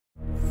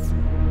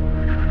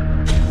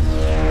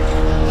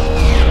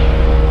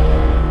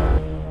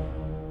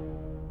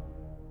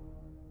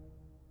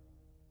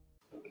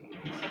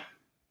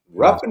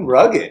Rough and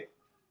rugged.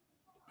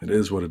 It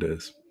is what it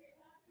is.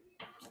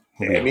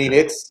 I mean,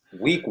 it's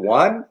week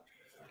 1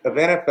 of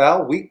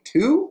NFL, week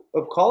 2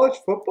 of college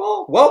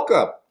football.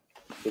 Welcome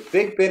to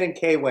Big Ben and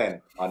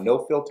K-Win on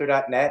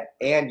nofilter.net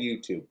and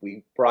YouTube.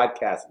 We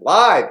broadcast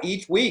live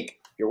each week.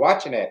 If you're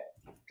watching it,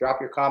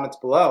 drop your comments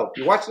below. If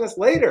you're watching us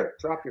later,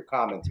 drop your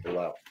comments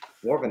below.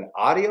 More of an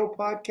audio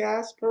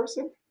podcast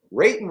person?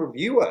 Rate and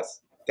review us.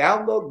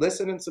 Download,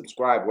 listen, and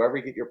subscribe wherever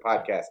you get your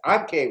podcast.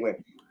 I'm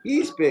K-Win.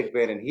 He's Big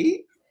Ben, and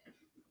he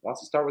wants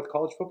to start with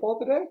college football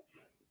today?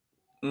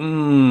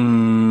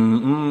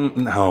 No.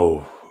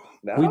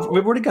 No?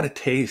 We've already got a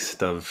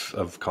taste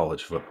of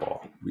college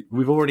football.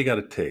 We've already got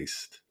a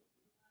taste.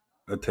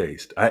 I'm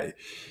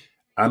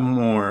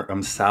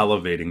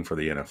salivating for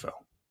the NFL.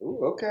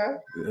 Ooh, okay.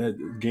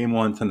 Game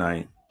 1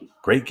 tonight.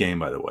 Great game,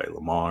 by the way.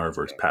 Lamar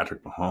versus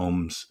Patrick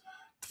Mahomes.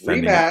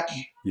 Rematch.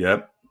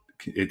 Yep.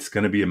 It's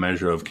going to be a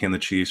measure of, can the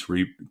Chiefs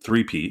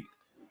three-peat?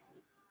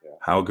 Yeah.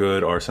 How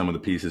good are some of the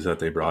pieces that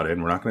they brought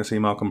in? We're not going to see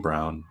Malcolm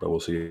Brown, but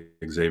we'll see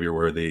Xavier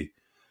Worthy.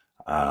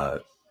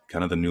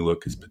 Kind of the new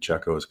look is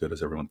Pacheco, as good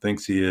as everyone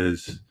thinks he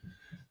is.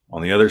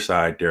 On the other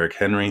side, Derrick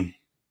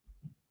Henry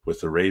with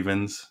the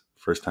Ravens.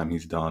 First time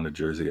he's donned a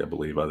jersey, I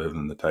believe, other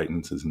than the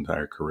Titans his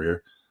entire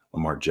career.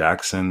 Lamar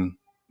Jackson,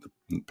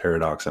 the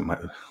paradox that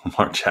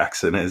Lamar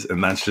Jackson is,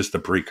 and that's just the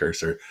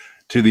precursor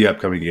to the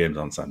upcoming games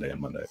on Sunday and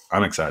Monday.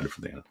 I'm excited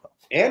for the NFL.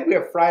 And we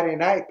have Friday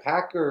night,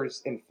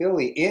 Packers and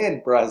Philly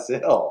in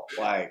Brazil.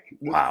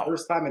 Wow.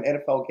 First time an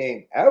NFL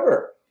game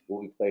ever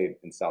will be played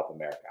in South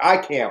America. I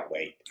can't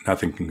wait.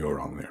 Nothing can go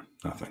wrong there.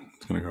 Nothing.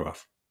 It's going to go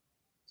off.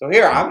 So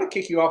here, I'm going to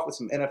kick you off with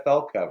some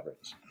NFL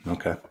coverage.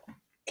 Okay.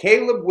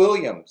 Caleb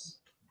Williams,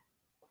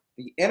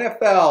 the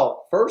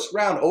NFL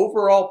first-round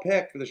overall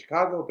pick for the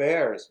Chicago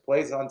Bears,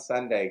 plays on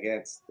Sunday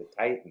against the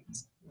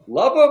Titans.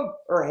 Love him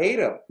or hate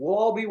him, we'll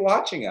all be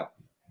watching him.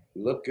 He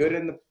looked good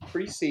in the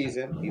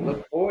preseason. He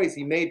looked poised.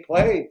 He made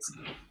plays.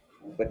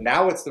 But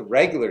now it's the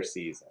regular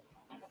season.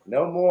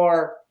 No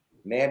more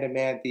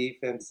man-to-man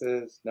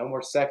defenses. No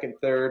more second,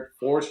 third,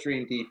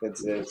 four-string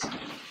defenses.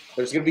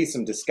 There's going to be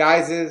some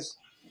disguises.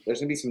 There's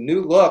going to be some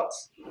new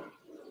looks.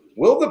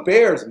 Will the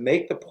Bears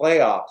make the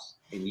playoffs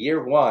in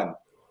year 1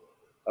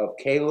 of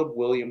Caleb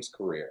Williams'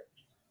 career?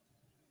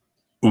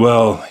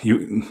 Well,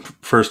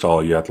 first of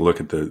all, you have to look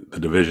at the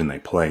division they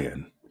play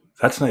in.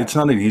 It's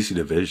not an easy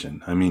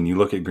division. I mean, you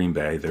look at Green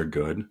Bay; they're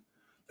good.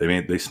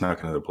 They snuck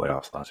into the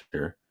playoffs last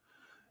year.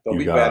 They'll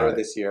be better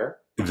this year.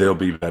 They'll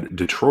be better.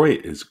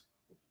 Detroit is,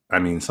 I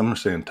mean, some are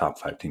saying top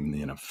 5 team in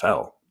the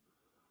NFL.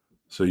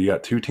 So you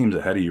got 2 teams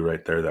ahead of you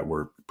right there that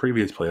were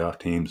previous playoff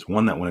teams.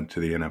 One that went to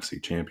the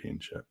NFC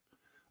Championship.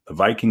 The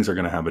Vikings are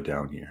going to have a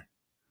down year.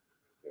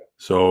 Yeah.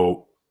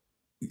 So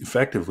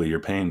effectively,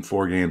 you're paying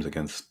 4 games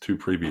against 2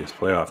 previous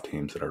playoff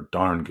teams that are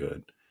darn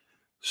good.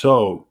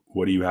 So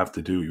what do you have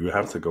to do? You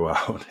have to go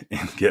out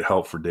and get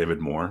help for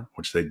David Moore,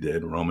 which they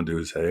did. Roman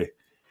Duzay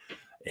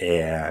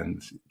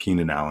and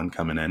Keenan Allen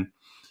coming in.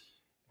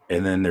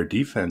 And then their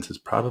defense is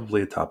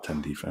probably a top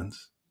 10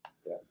 defense.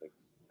 Yeah.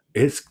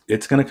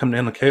 It's going to come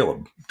down to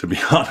Caleb, to be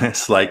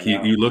honest.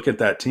 You look at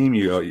that team,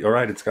 you go, all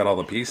right, it's got all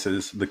the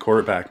pieces. The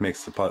quarterback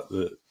makes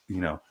the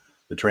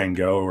train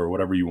go, or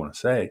whatever you want to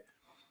say.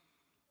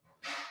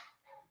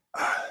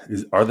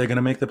 Are they going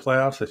to make the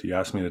playoffs? If you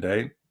ask me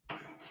today,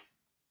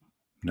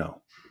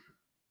 no.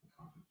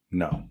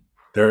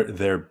 They're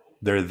there.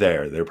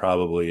 They're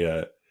probably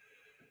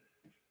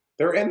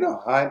they're in the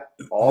hunt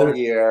all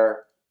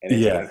year, and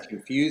it's going to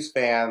confuse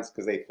fans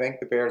because they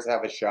think the Bears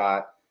have a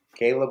shot.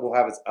 Caleb will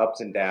have his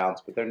ups and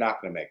downs, but they're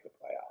not going to make the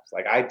playoffs.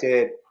 I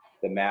did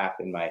the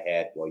math in my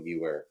head while you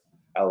were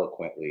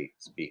eloquently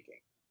speaking.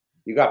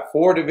 You got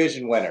 4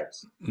 division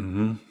winners.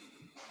 Mm-hmm.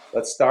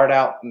 Let's start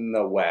out in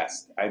the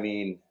West. I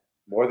mean,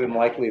 more than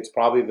likely, it's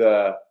probably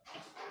the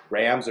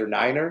Rams or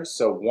Niners.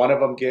 So one of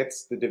them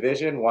gets the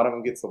division, one of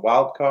them gets the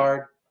wild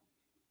card.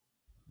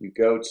 You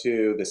go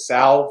to the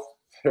South.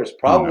 There's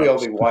probably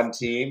only one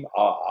team.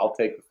 I'll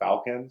take the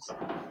Falcons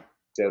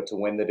to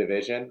win the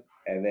division.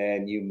 And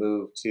then you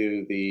move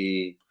to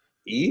the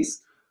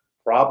East,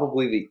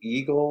 probably the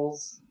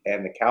Eagles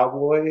and the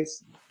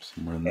Cowboys.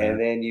 And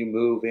then you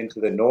move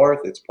into the North.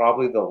 It's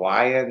probably the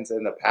Lions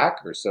and the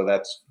Packers. So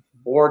that's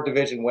 4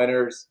 division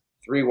winners,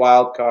 3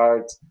 wild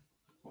cards.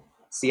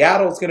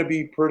 Seattle's going to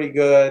be pretty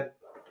good.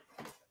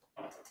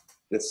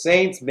 The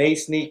Saints may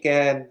sneak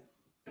in.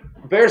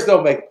 Bears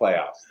don't make the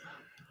playoffs.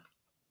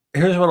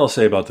 Here's what I'll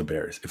say about the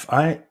Bears. If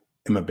I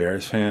am a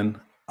Bears fan,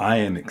 I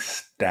am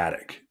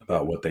ecstatic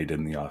about what they did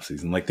in the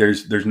offseason.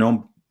 There's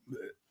no,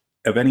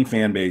 of any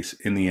fan base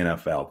in the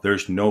NFL,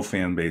 there's no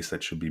fan base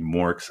that should be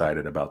more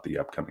excited about the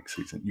upcoming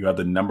season. You have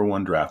the number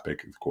 1 draft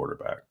pick of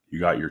quarterback.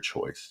 You got your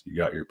choice. You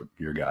got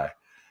your guy.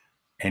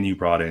 And you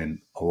brought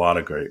in a lot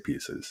of great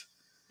pieces.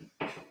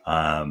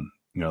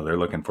 They're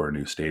looking for a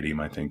new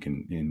stadium, I think,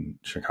 in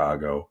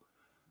Chicago.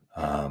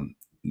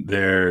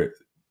 They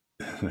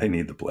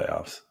need the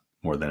playoffs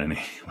more than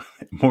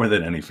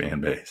any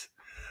fan base.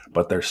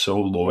 But they're so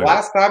loyal. The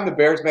last time the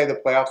Bears made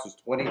the playoffs was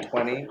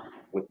 2020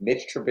 with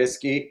Mitch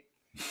Trubisky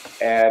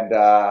and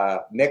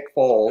Nick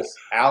Foles,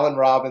 Allen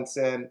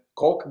Robinson,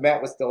 Cole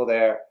Kmet was still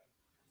there.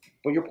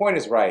 But your point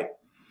is right.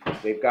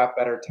 They've got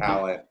better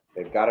talent.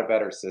 They've got a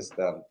better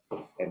system.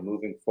 And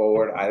moving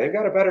forward, they've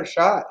got a better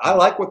shot. I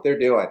like what they're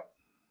doing.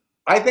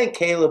 I think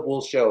Caleb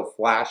will show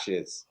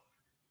flashes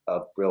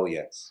of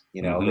brilliance.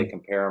 They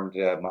compare him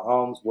to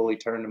Mahomes. Will he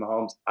turn to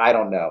Mahomes? I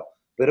don't know.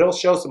 But he'll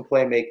show some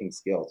playmaking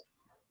skills.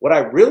 What I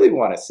really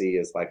want to see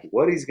is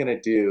what he's going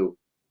to do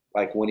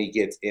when he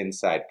gets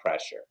inside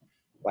pressure.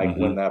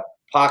 When the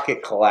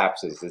pocket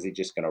collapses, is he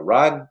just going to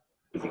run?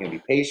 Is he going to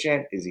be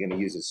patient? Is he going to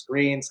use his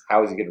screens?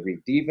 How is he going to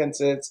read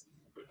defenses?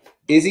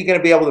 Is he going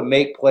to be able to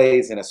make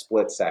plays in a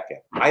split second?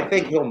 I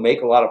think he'll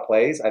make a lot of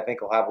plays. I think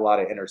he'll have a lot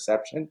of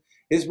interception.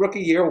 His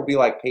rookie year will be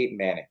like Peyton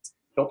Manning.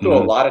 He'll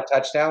throw a lot of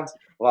touchdowns.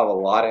 He'll have a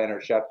lot of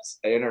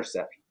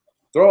interceptions.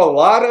 Throw a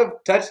lot of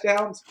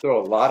touchdowns.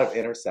 Throw a lot of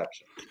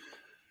interceptions.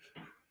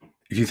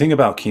 If you think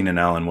about Keenan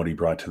Allen, what he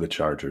brought to the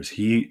Chargers,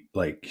 he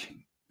 3rd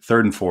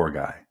and 4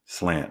 guy,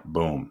 slant,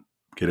 boom,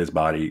 get his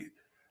body.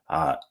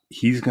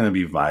 He's going to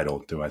be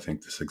vital to, I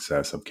think, the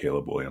success of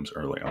Caleb Williams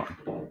early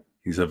on.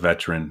 He's a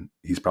veteran.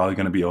 He's probably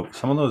going to be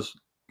some of those,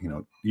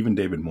 even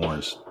David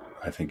Moore's,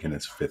 I think, in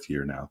his 5th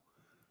year now.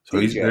 So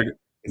DJ.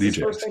 Is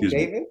DJ, excuse me.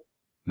 David?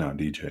 No,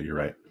 DJ, you're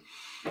right.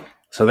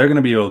 So they're going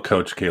to be able to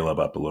coach Caleb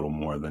up a little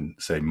more than,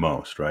 say,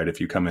 most, right?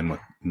 If you come in with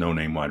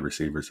no-name wide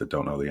receivers that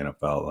don't know the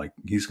NFL,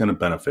 he's going to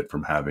benefit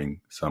from having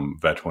some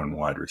veteran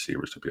wide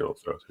receivers to be able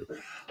to throw to.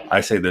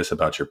 I say this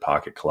about your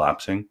pocket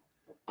collapsing.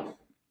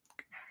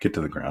 Get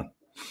to the ground.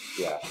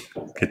 Yeah.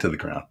 Get to the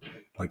ground.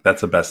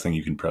 That's the best thing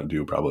you can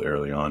do probably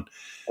early on.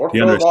 Or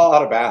throw the ball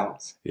out of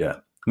bounds. Yeah.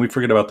 We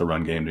forget about the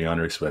run game.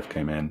 DeAndre Swift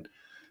came in.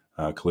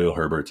 Khalil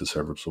Herbert's a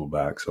serviceable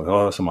back. So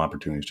he'll have some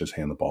opportunities to just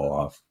hand the ball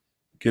off.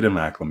 Get him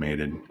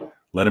acclimated.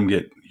 Let him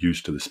get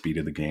used to the speed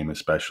of the game,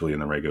 especially in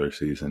the regular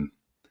season.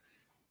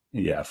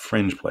 Yeah,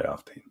 fringe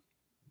playoff team.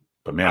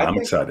 But, man, I'm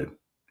excited.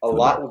 A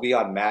lot will be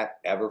on Matt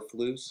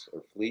Eberflus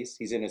or Fleece.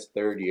 He's in his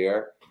 3rd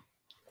year.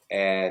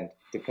 And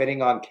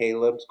depending on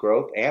Caleb's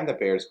growth and the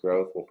Bears'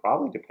 growth will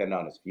probably depend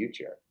on his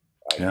future.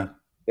 Yeah.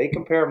 They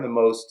compare him the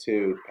most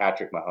to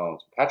Patrick Mahomes.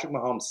 Patrick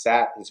Mahomes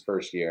sat his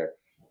 1st year,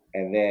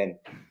 and then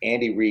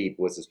Andy Reid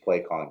was his play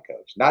calling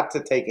coach. Not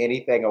to take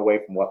anything away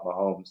from what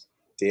Mahomes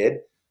did,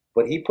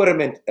 but he put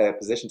him in a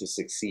position to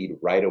succeed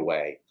right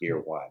away, year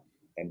 1.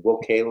 And will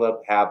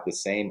Caleb have the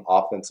same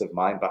offensive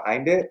mind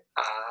behind it?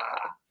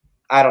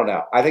 I don't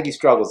know. I think he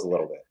struggles a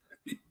little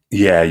bit.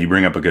 Yeah, you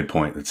bring up a good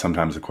point that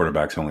sometimes the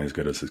quarterback's only as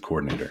good as his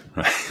coordinator.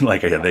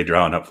 Right? They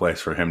draw enough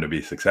plays for him to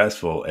be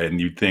successful, and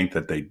you'd think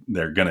that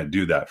they're going to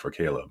do that for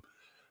Caleb.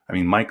 I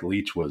mean, Mike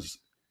Leach was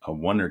a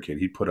wonder kid.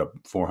 He put up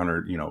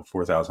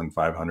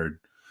 4,500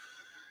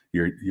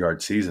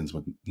 yard seasons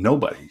with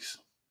nobodies.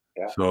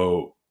 Yeah.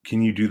 So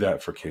can you do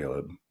that for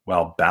Caleb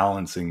while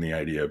balancing the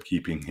idea of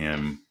keeping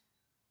him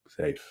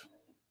safe?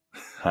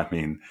 I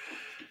mean,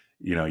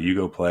 you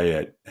go play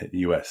at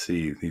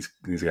USC,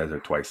 these guys are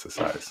twice the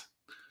size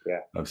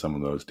of some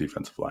of those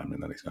defensive linemen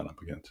that he's gone up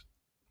against.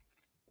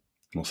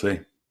 We'll see.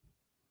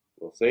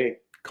 We'll see.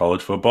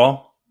 College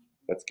football?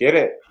 Let's get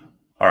it.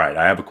 All right,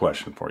 I have a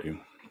question for you.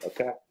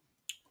 Okay.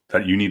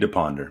 That you need to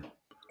ponder.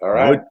 All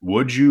right.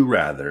 Would you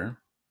rather,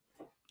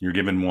 you're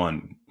given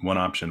one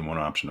option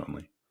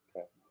only.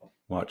 Okay.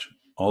 Watch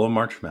all of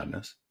March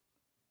Madness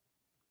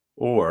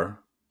or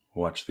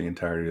watch the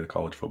entirety of the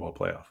college football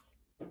playoff?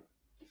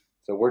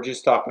 So we're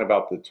just talking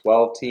about the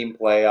 12-team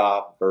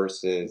playoff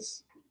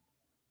versus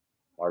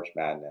March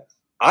Madness.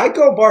 I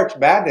go March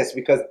Madness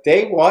because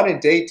day 1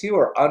 and day 2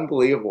 are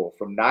unbelievable.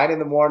 From 9 in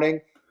the morning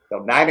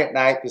till 9 at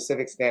night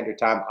Pacific Standard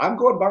Time. I'm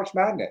going March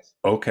Madness.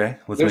 Okay.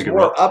 There's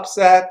more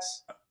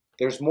upsets.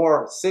 There's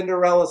more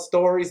Cinderella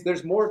stories.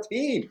 There's more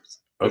teams.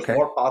 There's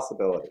more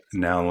possibilities.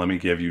 Now let me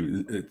give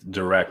you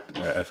direct.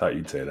 I thought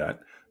you'd say that.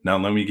 Now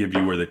let me give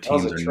you where the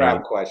teams that was a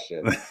trap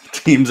question.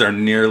 Teams are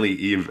nearly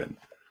even.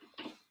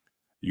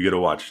 You get to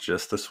watch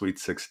just the Sweet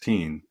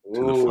 16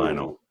 to the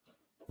final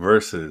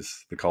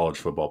versus the college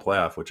football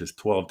playoff, which is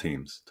 12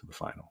 teams to the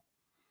final.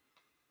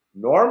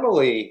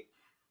 Normally,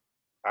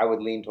 I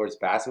would lean towards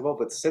basketball,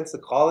 but since the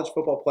college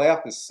football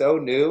playoff is so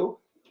new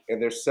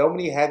and there's so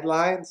many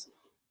headlines,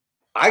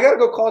 I got to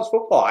go college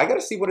football. I got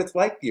to see what it's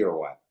like year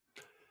 1.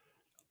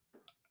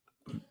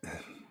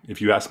 If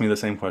you ask me the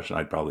same question,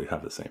 I'd probably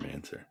have the same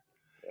answer.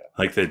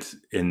 Yeah. That's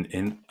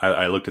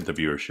I looked at the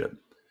viewership.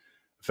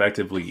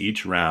 Effectively,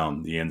 each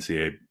round, the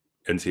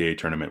NCAA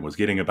tournament was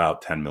getting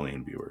about 10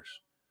 million viewers.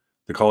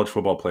 The college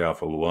football playoff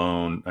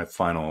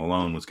final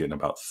alone was getting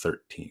about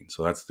 13.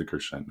 So that's the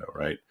crescendo,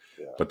 right?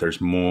 Yeah. But there's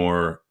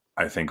more,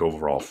 I think,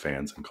 overall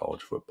fans in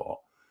college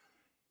football.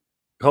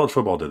 College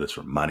football did this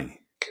for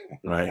money,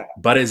 right? Yeah.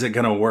 But is it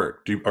going to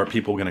work? Are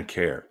people going to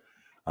care?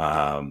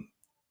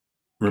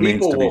 Remains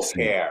people to be will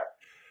seen. Care.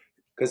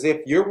 Because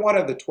if you're one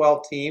of the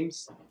 12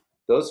 teams,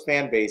 those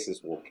fan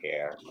bases will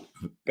care.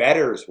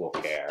 Bettors will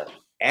care.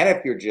 And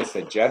if you're just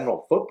a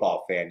general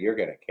football fan, you're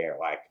going to care.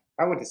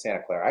 I went to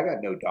Santa Clara. I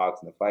got no dogs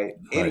in the fight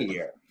any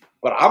year.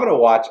 But I'm going to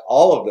watch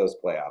all of those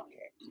playoff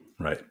games.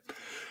 Right.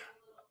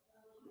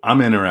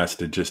 I'm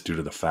interested just due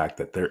to the fact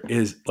that there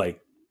is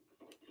like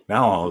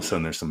now all of a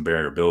sudden there's some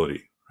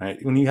variability, right?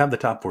 When you have the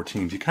top 4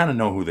 teams, you kind of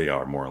know who they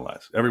are more or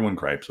less. Everyone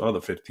gripes, oh,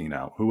 the 15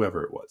 out,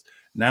 whoever it was.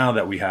 Now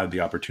that we have the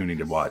opportunity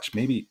to watch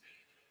maybe,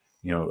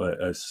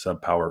 a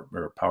sub power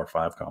or power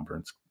 5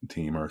 conference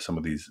team or some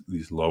of these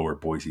lower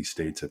Boise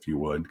states, if you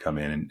would, come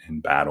in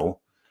and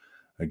battle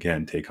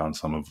again, take on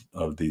some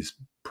of these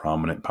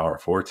prominent power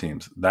 4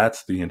 teams.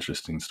 That's the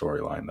interesting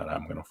storyline that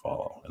I'm going to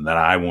follow and that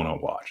I want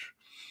to watch.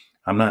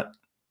 I'm not,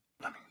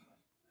 I mean,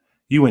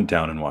 you went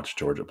down and watched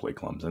Georgia play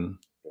Clemson.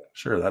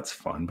 Sure, that's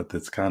fun, but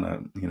it's kind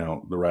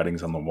of, the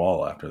writing's on the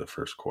wall after the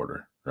first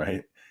quarter,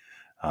 right?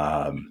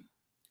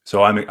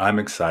 So I'm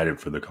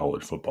excited for the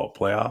college football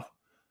playoff.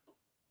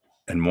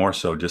 And more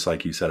so, just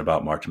like you said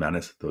about March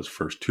Madness, those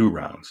first 2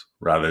 rounds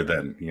rather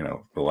than,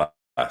 the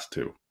last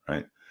 2,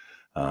 right?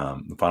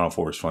 The Final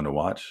Four is fun to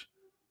watch,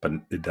 but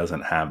it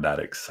doesn't have that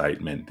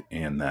excitement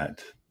and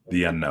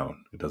the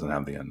unknown. It doesn't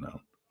have the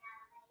unknown.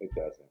 It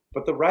doesn't.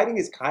 But the writing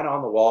is kind of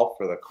on the wall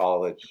for the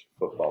college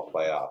football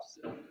playoffs.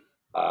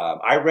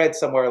 I read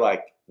somewhere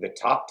like the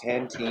top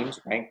 10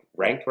 teams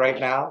ranked right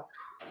now,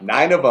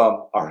 9 of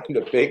them are in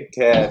the Big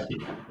Ten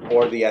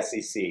or the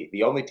SEC.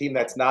 The only team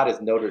that's not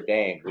is Notre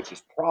Dame, which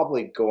is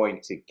probably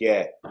going to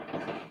get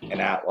an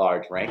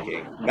at-large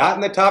ranking. Not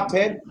in the top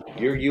 10,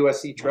 your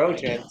USC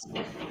Trojans,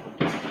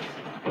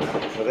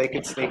 so they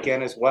could sneak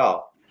in as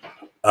well.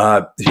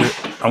 I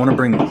want to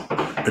bring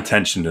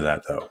attention to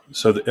that, though.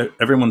 So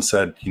everyone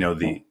said,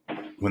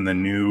 when the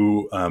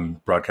new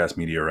broadcast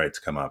media rights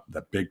come up,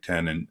 that Big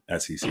Ten and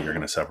SEC are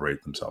going to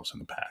separate themselves in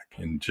the pack.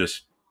 And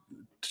just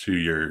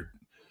to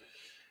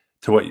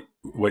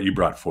what you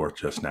brought forth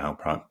just now,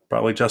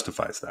 probably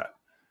justifies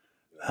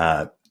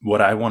that. What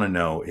I want to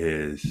know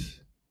is,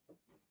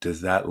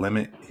 does that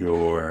limit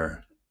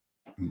your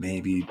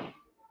maybe?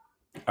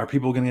 Are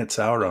people going to get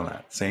sour on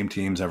that? Same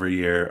teams every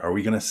year. Are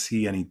we going to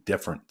see any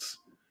difference?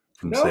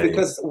 No,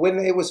 because when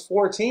it was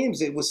 4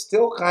 teams, it was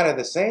still kind of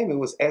the same. It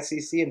was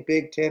SEC and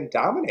Big Ten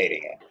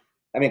dominating it.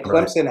 I mean,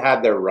 Clemson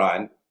had their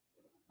run.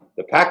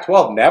 The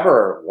Pac-12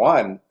 never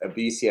won a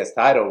BCS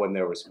title when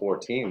there was 4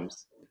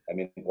 teams. I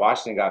mean,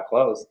 Washington got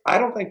close. I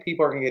don't think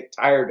people are going to get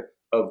tired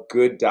of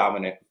good,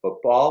 dominant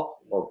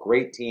football or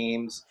great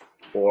teams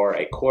or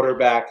a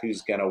quarterback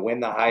who's going to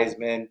win the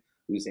Heisman,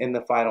 who's in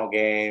the final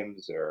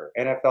games, or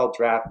NFL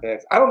draft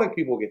picks. I don't think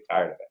people get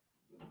tired of it.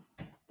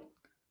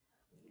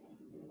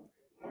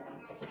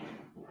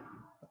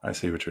 I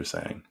see what you're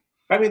saying.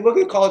 I mean, look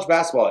at college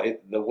basketball.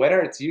 The winner,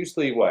 it's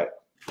usually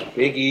what?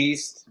 Big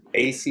East,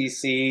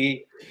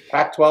 ACC.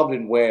 Pac-12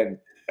 didn't win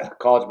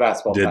college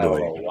basketball title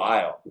for a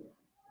while.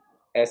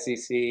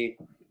 SEC.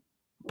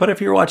 But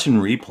if you're watching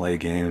replay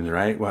games,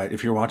 right?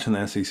 If you're watching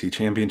the SEC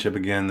championship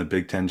again, the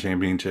Big Ten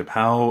championship,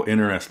 how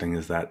interesting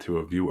is that to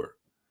a viewer?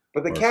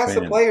 But the cast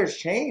of players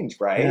change,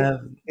 right? Yeah.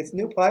 It's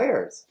new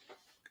players.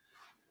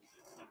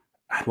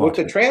 With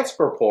the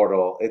transfer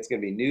portal, it's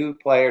going to be new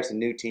players and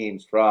new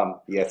teams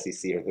from the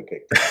SEC or the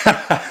Big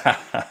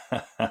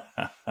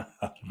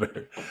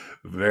Ten.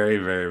 Very,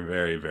 very,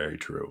 very, very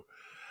true.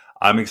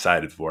 I'm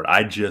excited for it.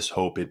 I just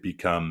hope it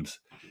becomes,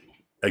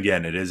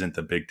 again, it isn't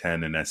the Big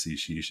Ten and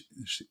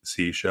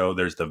SEC show.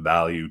 There's the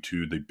value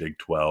to the Big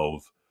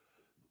 12,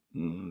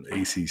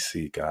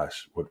 ACC.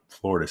 Gosh, what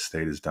Florida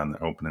State has done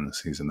opening the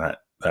season, that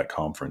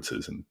conference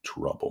is in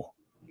trouble.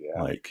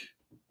 Yeah. Like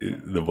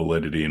the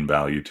validity and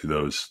value to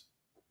those,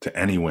 to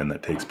any win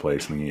that takes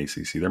place in the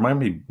ACC. There might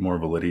be more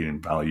validity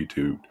and value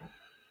to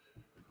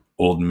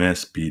Ole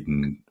Miss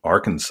beating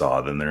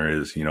Arkansas than there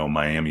is,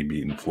 Miami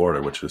beating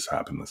Florida, which just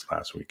happened this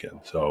past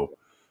weekend. So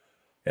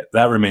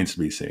that remains to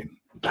be seen.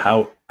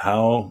 How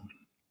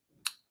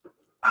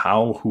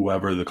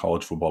whoever the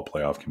college football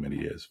playoff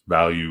committee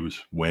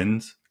values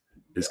wins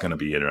is going to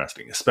be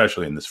interesting,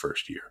 especially in this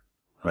first year,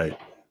 right?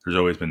 There's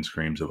always been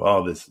screams of,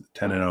 this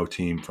 10-0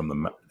 team from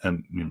the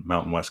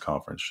Mountain West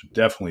Conference should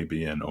definitely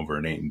be in over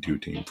an 8-2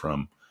 team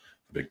from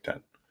the Big Ten.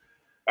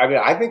 I mean,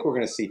 I think we're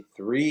going to see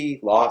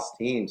 3 lost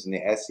teams in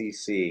the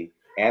SEC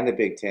and the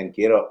Big Ten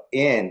get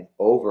in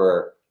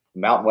over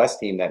Mountain West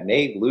team that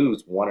may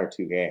lose 1 or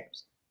 2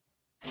 games.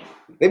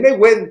 They may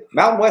win.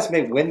 Mountain West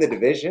may win the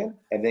division,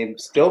 and they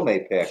still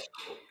may pick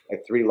a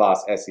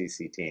 3-loss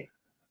SEC team.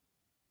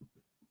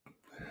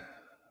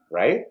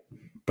 Right?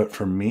 But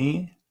for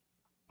me,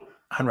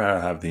 I'd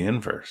rather have the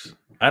inverse.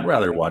 I'd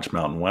rather watch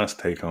Mountain West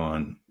take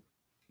on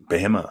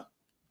Bama.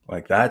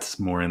 Like, that's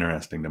more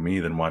interesting to me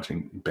than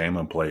watching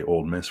Bama play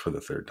Ole Miss for the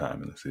 3rd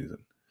time in the season.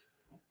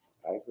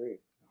 I agree.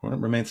 Well, it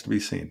remains to be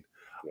seen.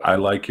 Yeah. I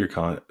like your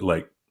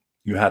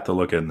you have to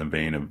look at it in the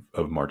vein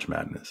of March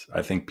Madness.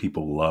 I think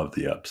people love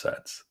the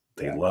upsets.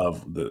 They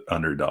love the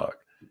underdog.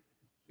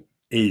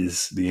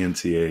 Is the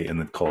NCAA and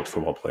the College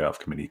Football Playoff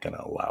Committee going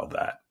to allow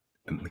that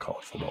in the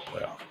College Football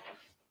Playoff?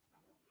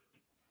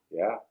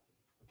 Yeah.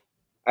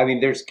 I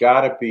mean, there's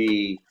got to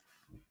be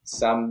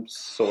some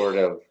sort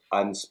of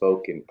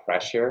unspoken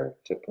pressure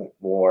to put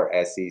more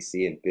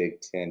SEC and Big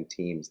Ten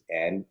teams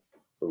in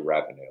for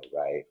revenue,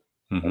 right?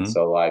 Mm-hmm. And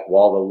so,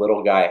 while the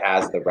little guy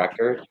has the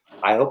record,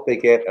 I hope they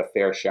get a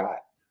fair shot.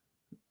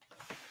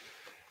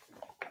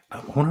 I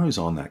wonder who's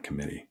on that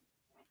committee.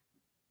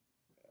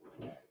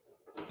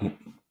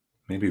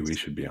 Maybe we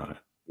should be on it.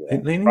 Yeah.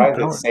 They need Probably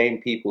the power.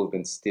 same people who've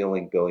been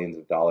stealing billions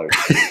of dollars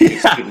from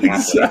Yeah,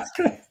 student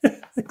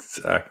athletes.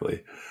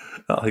 exactly.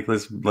 Like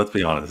let's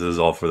be honest. This is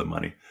all for the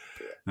money.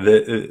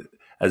 Yeah.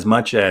 As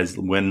much as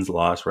wins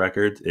loss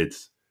records,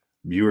 it's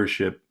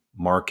viewership,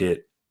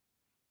 market,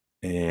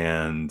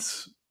 and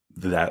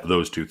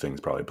those two things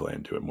probably play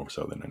into it more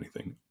so than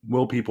anything.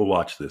 Will people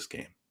watch this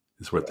game?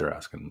 Is what they're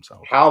asking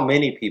themselves. How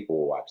many people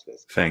will watch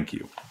this? Thank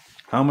you.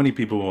 How many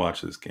people will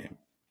watch this game?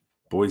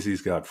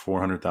 Boise's got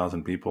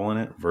 400,000 people in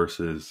it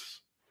versus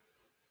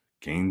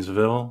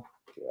Gainesville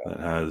that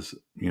has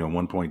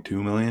 1.2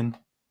 million.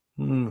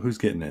 Who's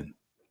getting in?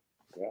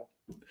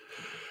 Yeah.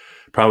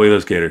 Probably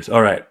those Gators.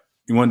 All right.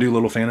 You want to do a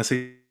little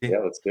fantasy? Yeah,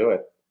 let's do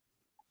it.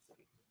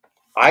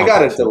 I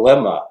got a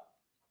dilemma,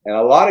 and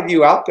a lot of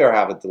you out there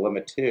have a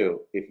dilemma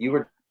too. If you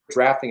were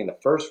drafting in the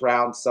first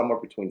round somewhere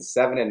between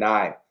 7 and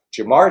 9,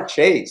 Jamar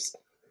Chase,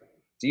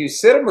 do you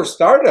sit him or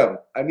start him?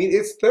 I mean,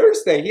 it's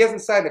Thursday. He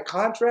hasn't signed a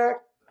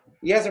contract.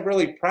 He hasn't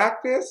really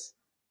practiced.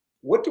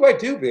 What do I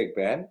do, Big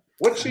Ben?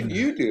 What should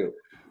you do?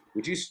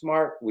 Would you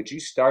start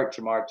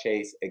Jamar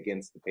Chase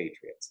against the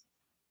Patriots?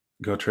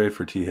 Go trade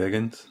for T.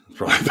 Higgins. It's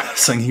probably the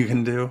best thing you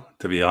can do,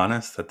 to be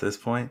honest, at this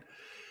point.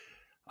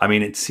 I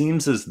mean, it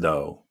seems as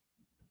though.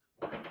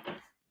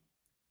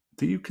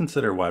 Do you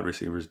consider wide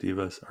receivers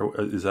divas? Or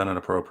is that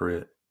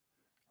inappropriate?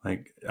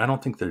 Like, I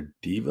don't think they're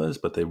divas,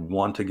 but they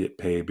want to get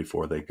paid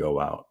before they go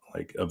out,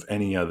 like of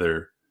any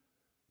other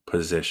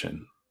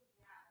position.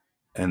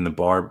 And the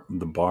bar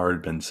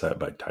had been set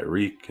by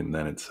Tyreek, and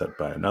then it's set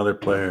by another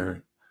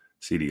player.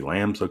 CeeDee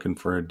Lamb's looking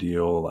for a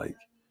deal. Like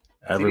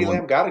everyone, CeeDee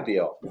Lamb got a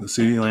deal.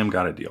 CeeDee Lamb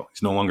got a deal.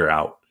 He's no longer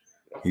out.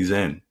 He's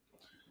in.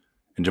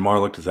 And Jamar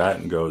looked at that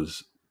and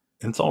goes,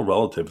 and it's all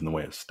relative in the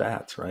way of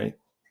stats, right?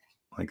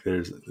 Like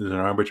there's an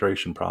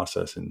arbitration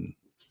process in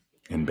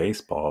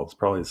baseball. It's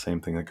probably the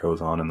same thing that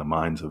goes on in the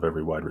minds of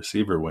every wide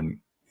receiver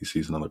when he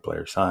sees another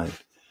player signed.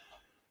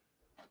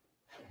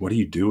 What do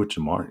you do with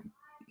Jamar?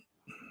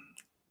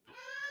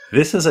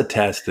 This is a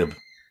test of,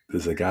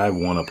 does a guy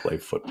want to play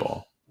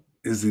football?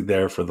 Is he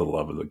there for the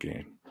love of the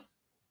game?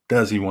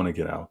 Does he want to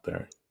get out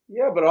there?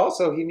 Yeah, but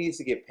also he needs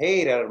to get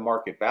paid at a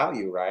market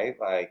value, right?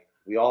 Like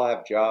we all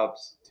have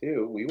jobs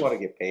too. We want to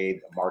get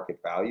paid a market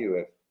value.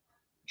 If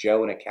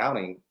Joe in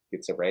accounting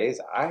gets a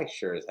raise, I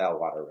sure as hell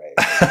want a raise.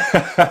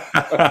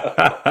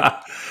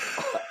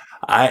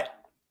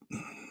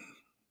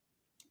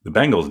 The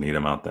Bengals need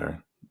him out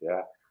there.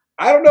 Yeah.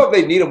 I don't know if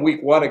they need him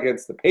week 1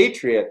 against the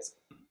Patriots,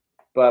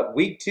 but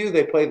week 2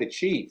 they play the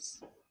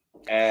Chiefs.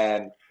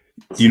 And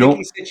the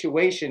sticky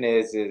situation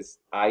is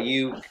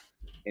Ayuk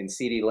and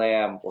CeeDee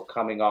Lamb were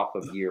coming off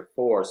of year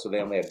 4, so they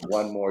only had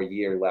 1 more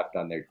year left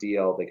on their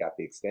deal. They got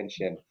the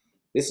extension.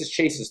 This is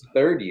Chase's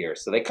 3rd year,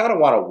 so they kind of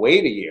want to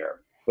wait a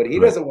year. But he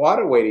doesn't want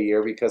to wait a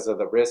year because of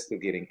the risk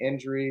of getting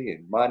injury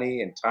and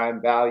money and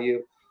time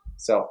value.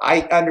 So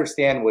I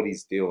understand what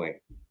he's doing.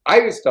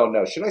 I just don't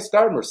know. Should I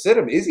start him or sit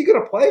him? Is he going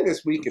to play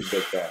this week in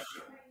Big Ben?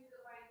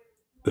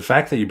 The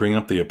fact that you bring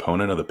up the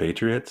opponent of the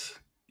Patriots,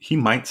 he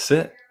might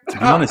sit. To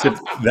be honest,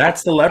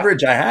 that's the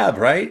leverage I have,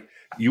 right?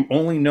 You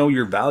only know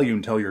your value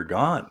until you're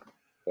gone.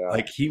 Yeah.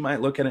 Like he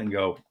might look at it and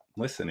go,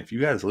 listen, if you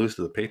guys lose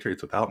to the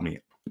Patriots without me,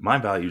 my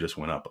value just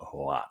went up a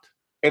lot.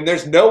 And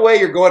there's no way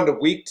you're going to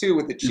week 2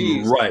 with the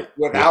Chiefs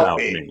without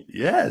me.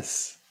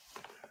 Yes.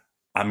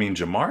 I mean,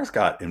 Jamar's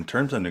got, in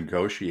terms of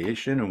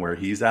negotiation and where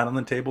he's at on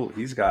the table,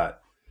 he's got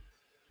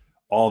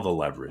all the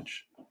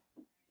leverage.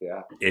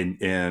 Yeah.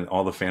 And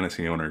all the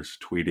fantasy owners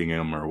tweeting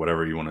him or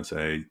whatever you want to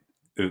say,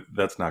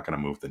 that's not going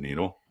to move the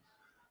needle,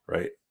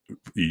 right?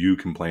 You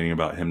complaining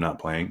about him not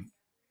playing,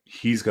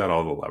 he's got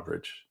all the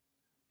leverage.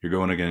 You're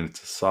going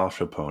against a soft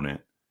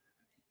opponent.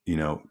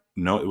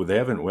 No, they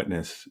haven't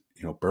witnessed,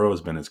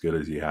 Burrow's been as good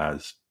as he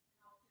has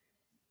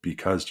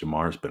because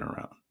Jamar's been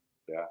around.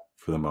 Yeah.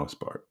 For the most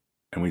part.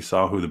 And we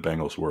saw who the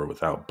Bengals were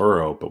without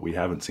Burrow, but we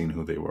haven't seen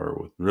who they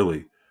were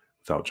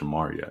without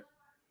Jamar yet.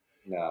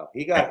 No,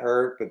 he got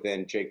hurt, but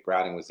then Jake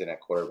Browning was in at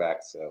quarterback,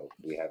 so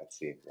we haven't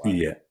seen one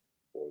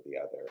or the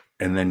other.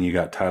 And then you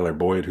got Tyler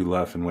Boyd who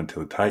left and went to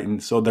the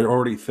Titans, so they're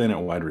already thin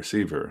at wide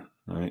receiver,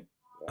 right?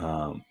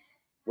 Yeah.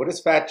 What does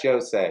Fat Joe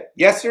say?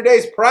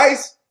 Yesterday's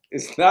price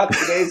is not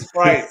today's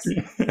price.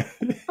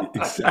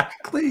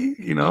 Exactly.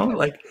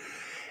 Like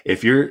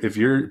if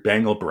you're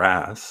Bengal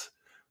brass,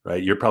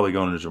 right, you're probably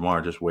going to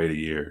Jamar, just wait a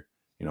year.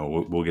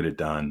 We'll get it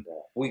done.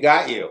 We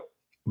got you.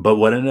 But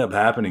what ended up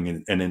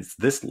happening, and it's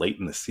this late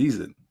in the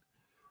season,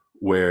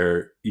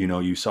 where,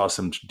 you saw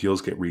some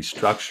deals get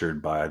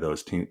restructured by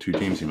those two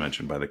teams you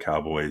mentioned, by the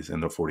Cowboys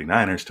and the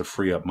 49ers, to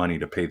free up money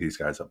to pay these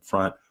guys up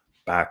front,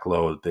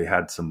 backload. They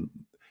had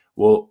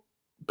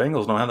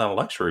Bengals don't have that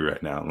luxury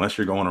right now, unless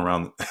you're going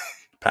around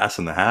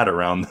passing the hat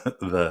around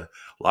the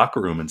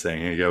locker room and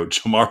saying, hey, yo,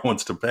 Jamar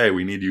wants to pay.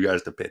 We need you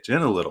guys to pitch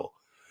in a little,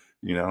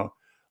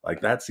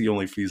 like that's the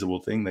only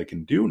feasible thing they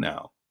can do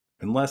now,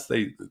 unless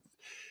they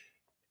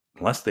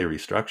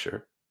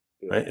restructure.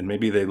 Right. And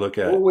maybe they look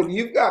at, when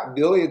you've got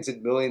millions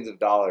and millions of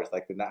dollars,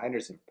 like the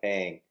Niners are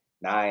paying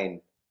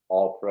 9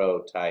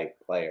 all-pro type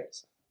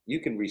players. You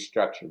can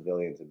restructure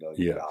millions and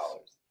millions of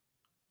dollars,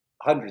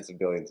 hundreds of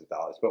billions of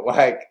dollars. But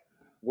like,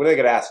 what are they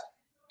going to ask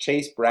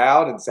Chase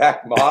Brown and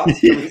Zach Moss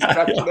to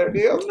restructure their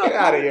deals? Get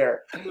out of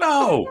here.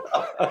 No.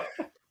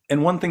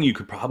 And one thing you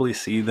could probably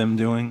see them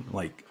doing,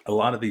 like a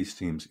lot of these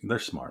teams, they're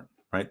smart,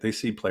 right? They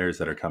see players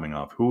that are coming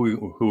off. Who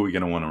are we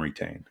going to want to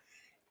retain?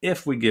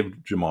 If we give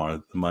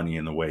Jamar the money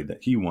in the way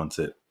that he wants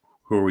it,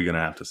 who are we going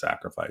to have to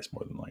sacrifice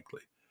more than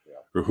likely? Yeah.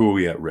 Or who are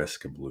we at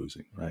risk of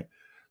losing, right?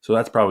 So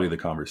that's probably the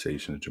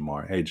conversation of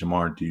Jamar. Hey,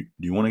 Jamar, do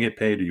you want to get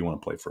paid or do you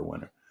want to play for a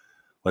winner?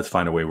 Let's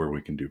find a way where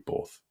we can do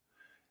both.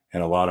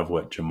 And a lot of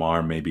what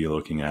Jamar may be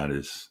looking at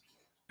is,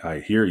 I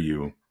hear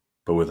you,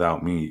 but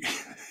without me,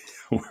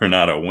 we're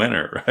not a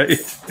winner,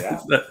 right?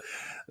 Yeah.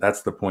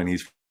 That's the point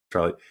he's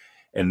probably.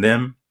 And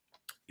then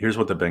here's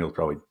what the Bengals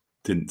probably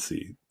didn't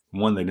see.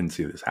 One, they didn't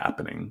see this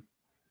happening.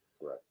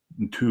 Right.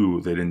 And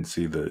two, they didn't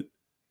see the,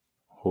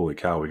 holy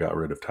cow, we got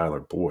rid of Tyler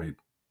Boyd.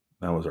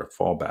 That was our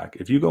fallback.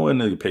 If you go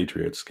into the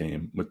Patriots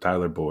game with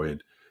Tyler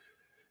Boyd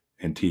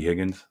and T.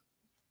 Higgins,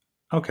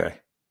 okay.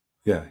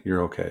 Yeah,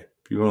 you're okay.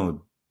 If you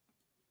go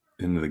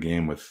into the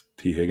game with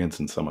T. Higgins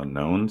and some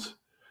unknowns,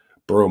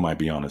 Burrow might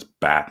be on his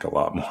back a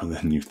lot more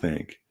than you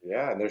think.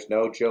 Yeah, and there's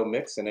no Joe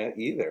Mixon in it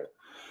either.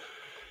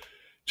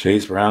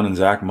 Chase Brown and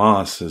Zach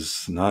Moss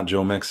is not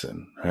Joe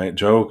Mixon, right?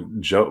 Joe,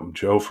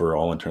 for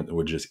all intents,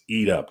 would just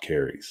eat up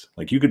carries.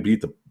 Like, you could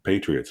beat the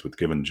Patriots with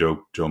giving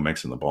Joe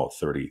Mixon the ball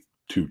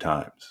 32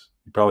 times.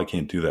 You probably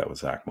can't do that with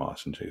Zach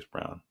Moss and Chase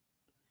Brown.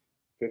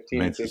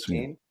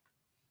 15-15?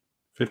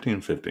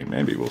 15-15.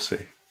 Maybe. We'll see.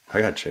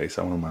 I got Chase.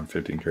 I want him on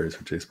 15 carries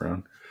for Chase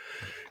Brown.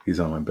 He's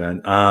on my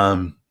bench.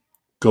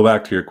 Go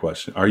back to your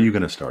question. Are you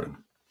going to start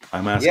him?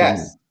 I'm asking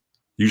you.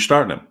 You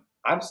starting him?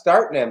 I'm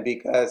starting him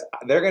because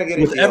they're going to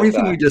get with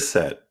everything we just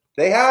said.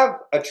 They have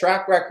a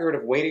track record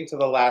of waiting to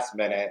the last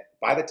minute.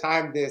 By the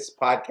time this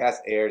podcast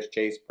airs,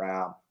 Chase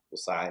Brown will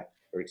sign,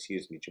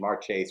 Jamar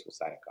Chase will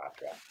sign a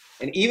contract.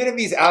 And even if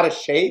he's out of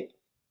shape,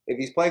 if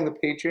he's playing the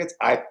Patriots,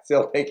 I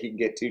still think he can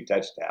get 2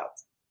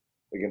 touchdowns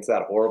against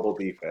that horrible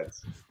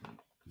defense.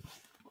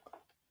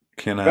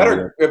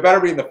 It better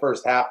be in the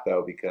first half,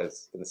 though,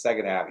 because in the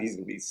second half, he's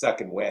going to be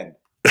sucking wind.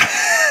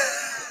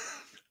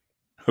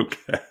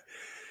 Okay.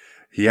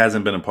 He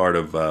hasn't been a part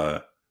of,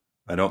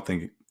 I don't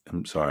think,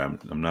 I'm sorry,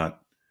 I'm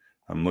not,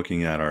 I'm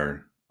looking at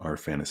our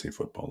fantasy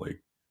football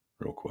league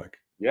real quick.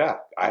 Yeah,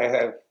 I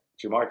have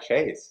Jamar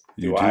Chase.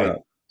 Do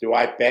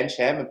I bench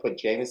him and put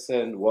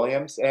Jameson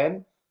Williams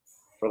in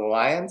for the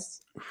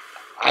Lions?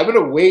 I'm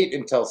going to wait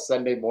until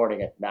Sunday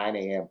morning at 9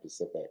 a.m.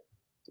 Pacific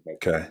to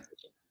make that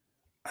decision.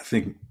 I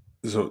think,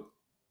 so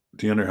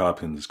DeAndre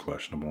Hopkins is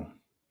questionable.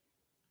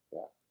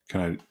 Yeah.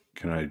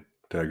 Can I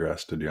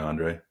digress to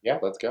DeAndre? Yeah,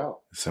 let's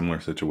go.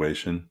 Similar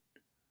situation,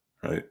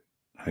 right?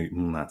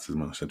 Not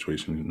similar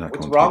situation.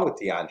 What's wrong with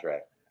DeAndre?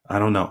 I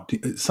don't know.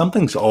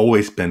 Something's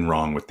always been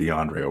wrong with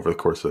DeAndre over the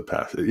course of the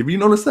past. Have you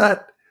noticed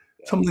that?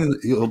 Yeah. Something,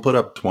 he'll put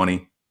up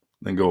 20,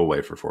 then go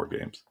away for 4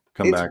 games.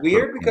 Come back. It's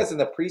weird because in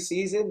the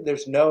preseason,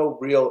 there's no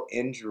real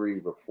injury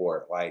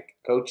report. Like,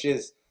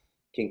 coaches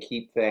can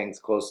keep things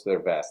close to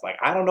their vest. Like,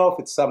 I don't know if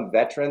it's some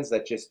veterans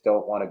that just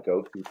don't want to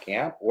go through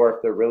camp or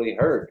if they're really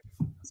hurt.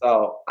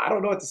 So I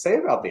don't know what to say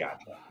about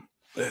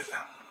DeAndre.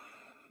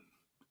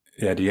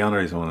 Yeah,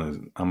 DeAndre's one of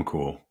those, I'm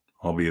cool.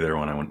 I'll be there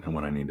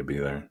when I need to be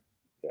there.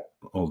 Yeah.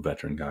 Old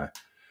veteran guy.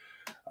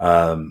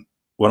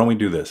 Why don't we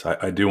do this?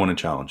 I do want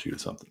to challenge you to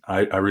something.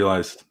 I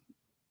realized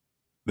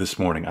this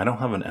morning I don't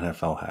have an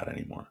NFL hat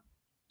anymore.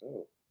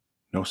 Oh.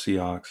 No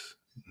Seahawks,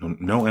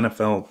 no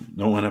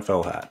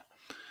NFL hat.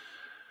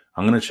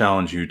 I'm going to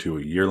challenge you to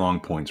a year-long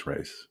points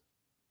race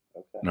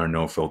in our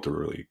no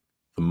filter league.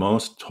 The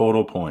most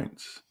total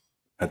points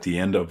at the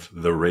end of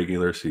the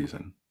regular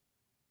season.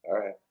 All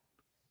right.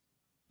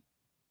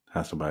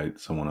 Has to buy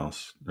someone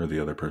else or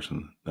the other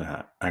person the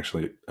hat.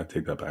 Actually, I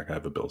take that back. I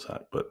have a Bills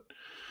hat, but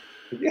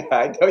yeah,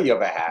 I know you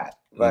have a hat,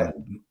 but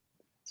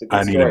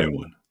I need a new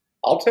one.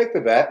 I'll take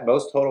the bet.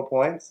 Most total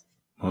points.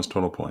 Most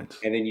total points.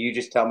 And then you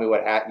just tell me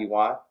what hat you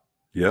want.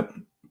 Yep,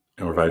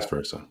 or vice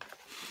versa.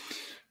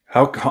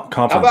 How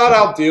confident? How about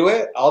I'll do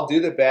it? I'll do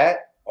the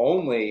bet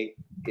only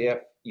if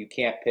you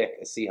can't pick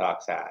a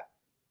Seahawks hat.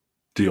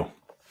 Deal.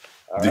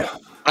 All right. Deal.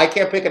 I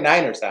can't pick a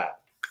Niners hat.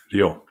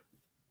 Deal.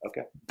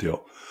 Okay.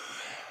 Deal.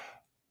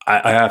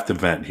 I have to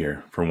vent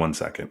here for 1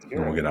 second,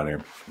 and we'll get out of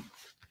here.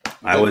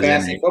 I was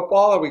fantasy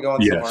football, or are we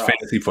going somewhere else? Yes,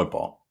 fantasy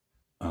football.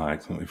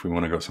 If we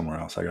want to go somewhere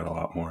else, I got a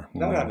lot more.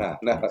 No.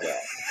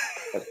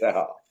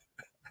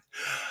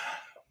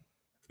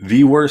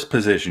 The worst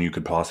position you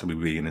could possibly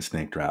be in a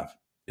snake draft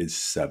is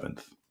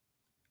 7th.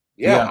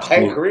 Yeah, I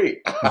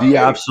agree. The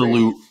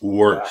absolute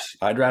worst.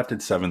 Yeah. I drafted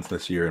 7th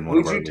this year in one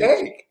of our leagues. Who'd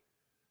you take?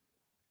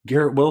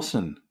 Garrett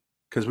Wilson,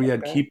 because we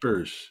had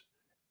keepers.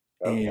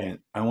 Okay. And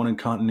I wanted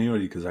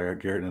continuity because I got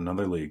Garrett in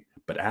another league.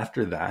 But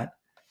after that,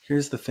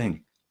 here's the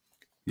thing.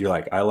 You're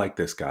like, I like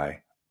this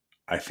guy.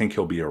 I think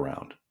he'll be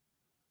around.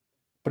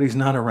 but he's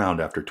not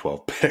around after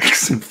 12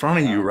 picks in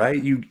front of you,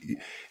 right?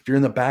 If you're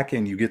in the back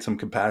end, you get some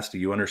capacity.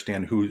 You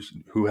understand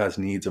who has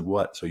needs of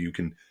what, so you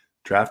can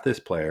draft this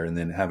player and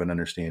then have an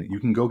understanding. You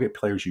can go get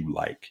players you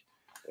like.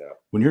 Yeah.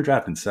 When you're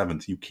drafting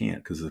 7th, you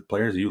can't, because the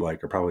players you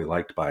like are probably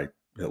liked by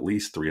at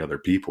least 3 other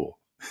people.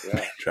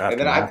 Yeah. And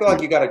then I feel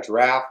like you got to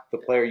draft the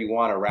player you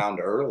want around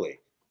early.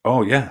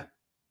 Oh, yeah,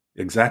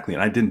 exactly.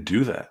 And I didn't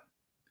do that.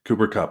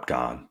 Cooper Kupp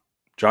gone.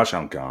 Josh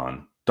Allen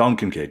gone. Dalton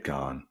Kincaid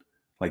gone.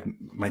 Like,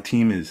 my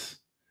team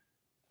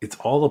it's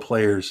all the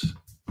players,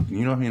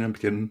 you know what I mean? I'm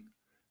kidding.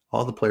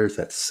 All the players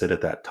that sit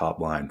at that top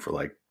line for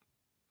like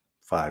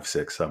 5,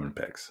 6, 7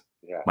 picks.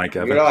 Yeah. Mike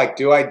Evans. You're like,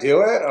 do I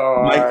do it?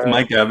 Or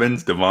Mike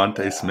Evans,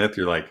 Javonte Smith.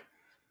 You're like,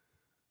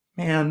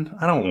 man,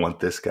 I don't want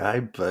this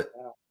guy, but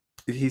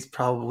he's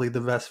probably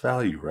the best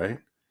value, right?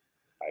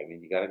 I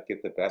mean, you got to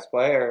get the best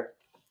player,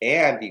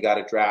 and you got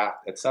to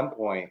draft at some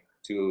point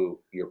to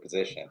your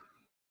position.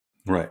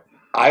 Right.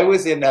 I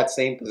was in that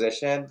same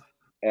position,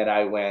 and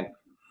I went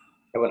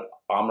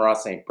Amon-Ra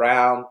St.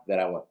 Brown, then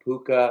I went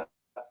Puka,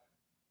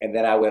 and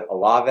then I went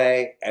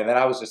Olave, and then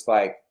I was just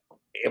like,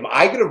 am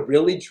I going to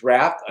really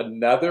draft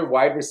another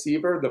wide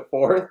receiver in the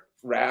 4th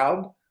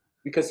round?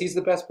 Because he's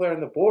the best player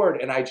on the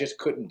board, and I just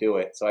couldn't do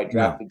it. So I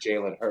drafted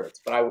Jalen Hurts.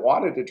 But I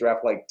wanted to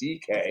draft like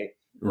DK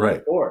on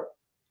the board.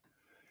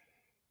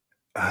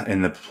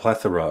 And the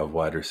plethora of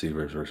wide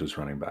receivers versus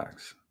running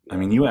backs. I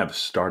mean, you have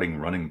starting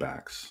running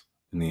backs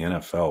in the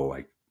NFL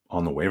like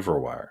on the waiver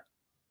wire.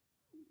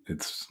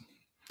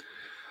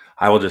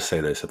 I will just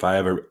say this. If I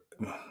ever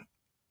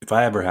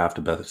have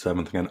to bet the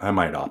 7th again, I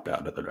might opt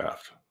out of the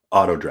draft.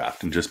 Auto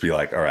draft and just be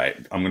like, all right,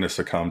 I'm going to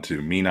succumb to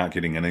me not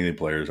getting any of the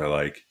players I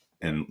like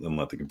and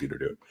let the computer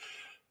do it.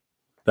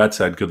 That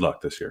said, good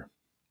luck this year.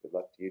 Good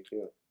luck to you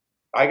too.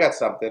 I got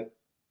something.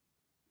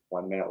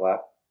 1 minute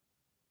left.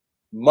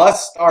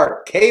 Must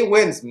start.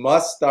 K-Wins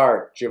must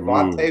start.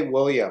 Javonte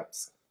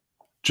Williams.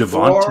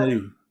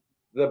 Javonte.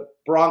 The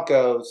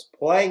Broncos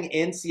playing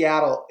in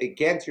Seattle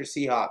against your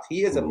Seahawks.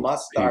 He is a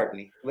must start.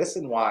 And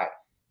listen why.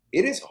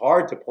 It is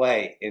hard to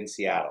play in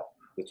Seattle.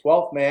 The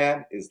 12th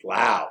man is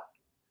loud.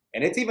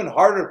 And it's even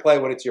harder to play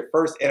when it's your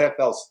first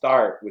NFL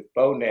start with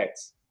Bo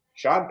Nix.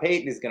 Sean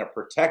Payton is going to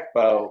protect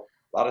Bo.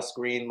 A lot of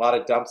screen, a lot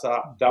of dump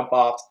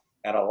offs,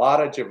 and a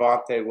lot of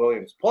Javonte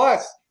Williams.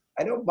 Plus,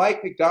 I know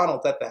Mike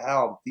McDonald's at the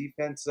helm.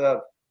 Defensive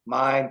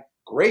mind,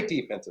 great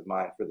defensive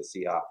mind for the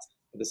Seahawks.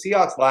 The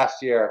Seahawks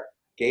last year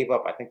gave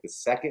up, I think, the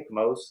 2nd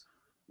most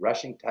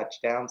rushing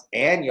touchdowns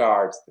and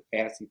yards to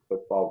fantasy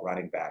football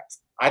running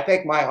backs. I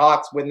think my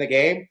Hawks win the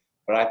game,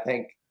 but I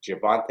think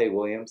Javonte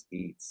Williams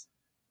eats.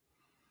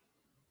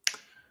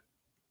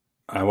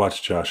 I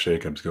watched Josh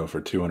Jacobs go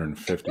for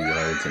 250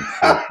 yards and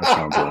 4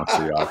 touchdowns on the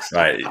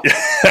Seahawks.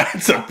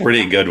 That's a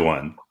pretty good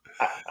one.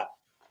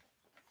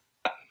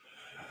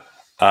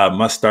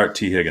 Must start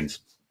T. Higgins.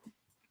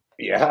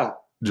 Yeah.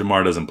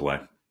 Jamar doesn't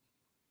play.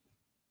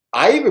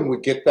 I even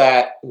would get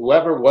that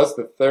whoever was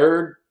the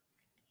 3rd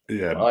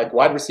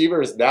wide receiver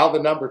is now the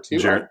number 2.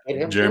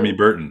 Jeremy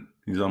Burton.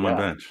 He's on my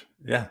bench.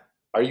 Yeah.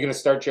 Are you going to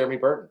start Jeremy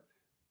Burton?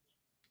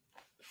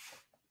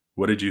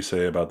 What did you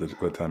say about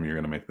what time you're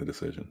going to make the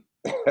decision?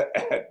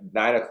 At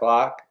 9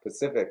 o'clock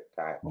Pacific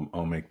time.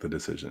 I'll make the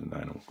decision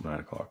 9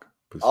 o'clock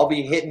Pacific. I'll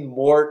be hitting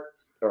Mort.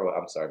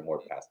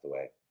 Mort passed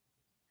away.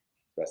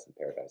 Rest in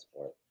paradise,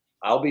 Mort.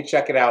 I'll be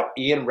checking out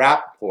Ian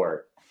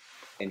Rappaport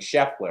and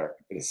Scheffler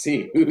to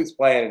see who's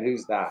playing and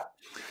who's not.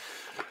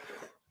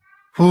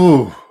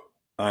 Whew.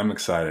 I'm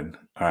excited.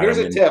 All right, Here's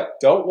a tip.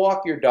 Don't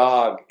walk your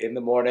dog in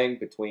the morning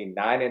between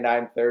 9 and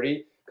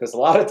 9:30 because a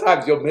lot of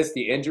times you'll miss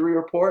the injury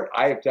report.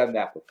 I have done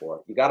that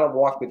before. You got to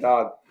walk the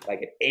dog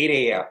like at 8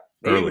 a.m.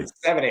 Early.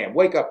 7 a.m.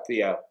 Wake up,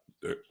 Theo.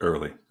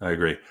 Early. I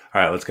agree.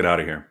 All right, let's get out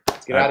of here.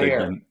 Let's get out of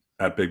here.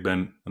 At Big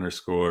Ben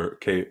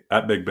 _K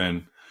at Big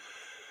Ben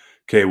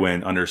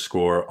KWin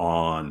 _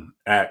 on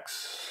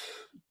X,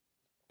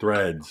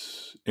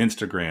 Threads,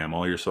 Instagram,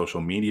 all your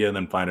social media, and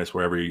then find us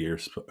wherever your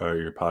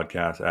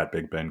podcast at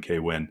Big Ben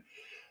KWin.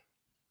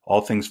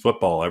 All things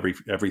football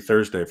every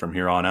Thursday from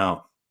here on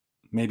out.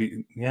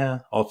 Maybe,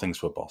 all things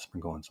football.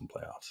 Sprinkle in some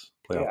playoffs.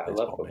 Playoff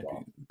baseball,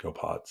 maybe. Go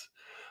Pods.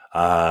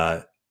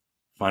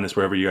 Find us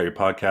wherever you got your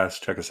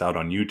podcasts. Check us out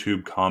on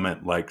YouTube.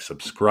 Comment, like,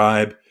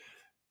 subscribe.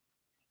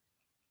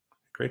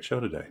 Great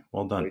show today.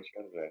 Well done. Great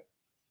show today.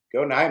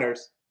 Go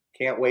Niners.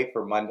 Can't wait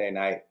for Monday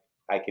night.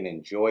 I can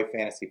enjoy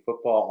fantasy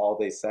football all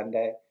day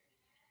Sunday.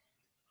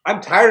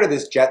 I'm tired of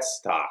this Jets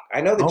talk.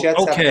 I know the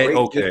Jets have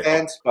great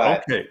defense,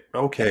 but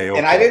okay.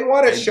 And I didn't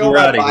want to show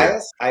my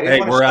bias. I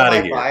didn't want to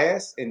show my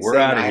bias and say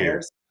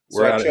Niners.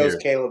 So I chose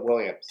Caleb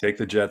Williams. Take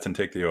the Jets and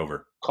take the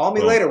over. Call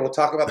me later. We'll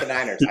talk about the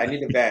Niners. I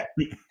need to bet.